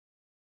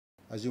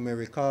As you may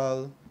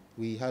recall,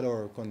 we had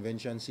our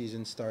convention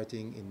season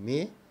starting in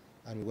May,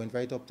 and we went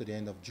right up to the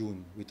end of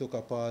June. We took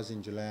a pause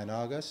in July and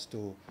August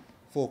to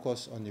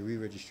focus on the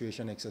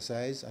re-registration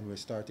exercise, and we're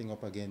starting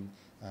up again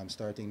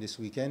starting this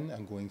weekend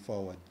and going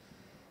forward.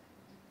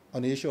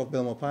 On the issue of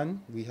Belmopan,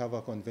 we have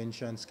a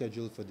convention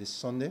scheduled for this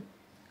Sunday,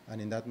 and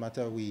in that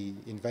matter, we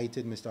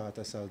invited Mr.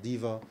 Arthur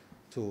Saldivar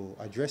to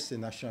address the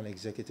National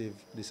Executive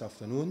this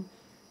afternoon.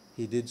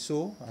 He did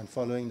so, and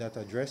following that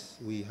address,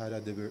 we had a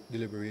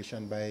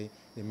deliberation by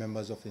the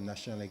members of the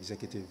National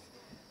Executive.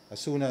 As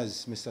soon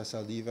as Mr.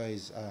 Saldivar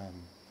is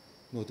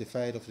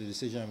notified of the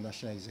decision of the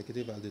National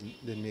Executive, I'll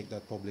then make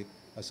that public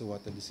as to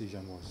what the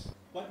decision was.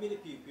 What made the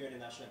P.U.P and the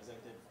National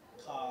Executive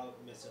call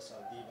Mr.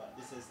 Saldivar?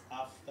 This is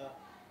after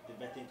the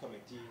vetting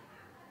committee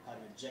had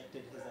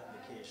rejected his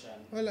application.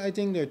 Well, I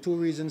think there are two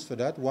reasons for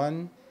that.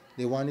 One,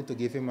 they wanted to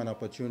give him an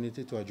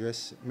opportunity to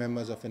address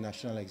members of the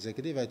National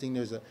Executive. I think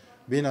there's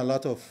been a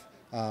lot of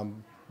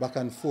back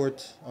and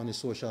forth on the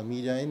social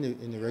media,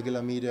 in the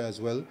regular media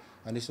as well,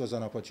 and this was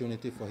an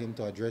opportunity for him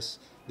to address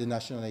the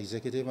National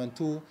Executive. And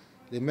two,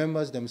 the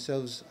members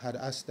themselves had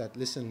asked that,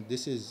 listen,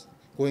 this is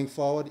going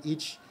forward,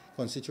 each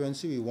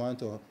constituency we want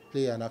to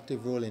play an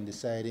active role in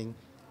deciding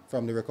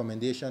from the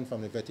recommendation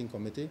from the vetting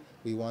committee.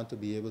 We want to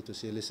be able to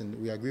say,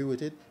 listen, we agree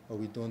with it, or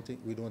we don't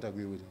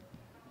agree with it.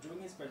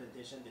 During his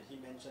presentation, did he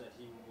mention that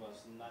he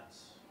was not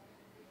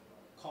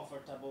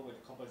comfortable with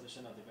the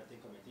composition of the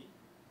vetting committee?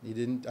 He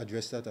didn't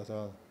address that at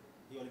all.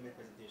 He only made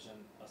presentation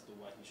as to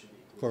why he should be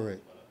included.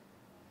 Correct.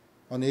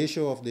 On the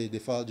issue of the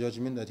default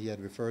judgment that he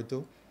had referred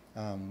to,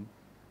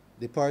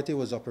 the party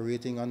was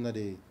operating under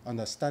the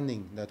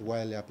understanding that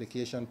while the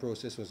application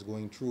process was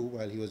going through,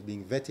 while he was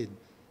being vetted,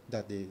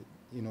 that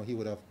he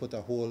would have put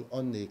a hold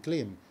on the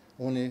claim.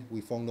 Only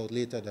we found out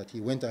later that he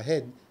went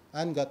ahead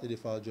and got the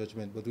default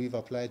judgment, but we've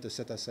applied to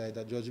set aside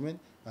that judgment,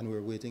 and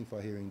we're waiting for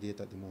a hearing date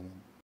at the moment.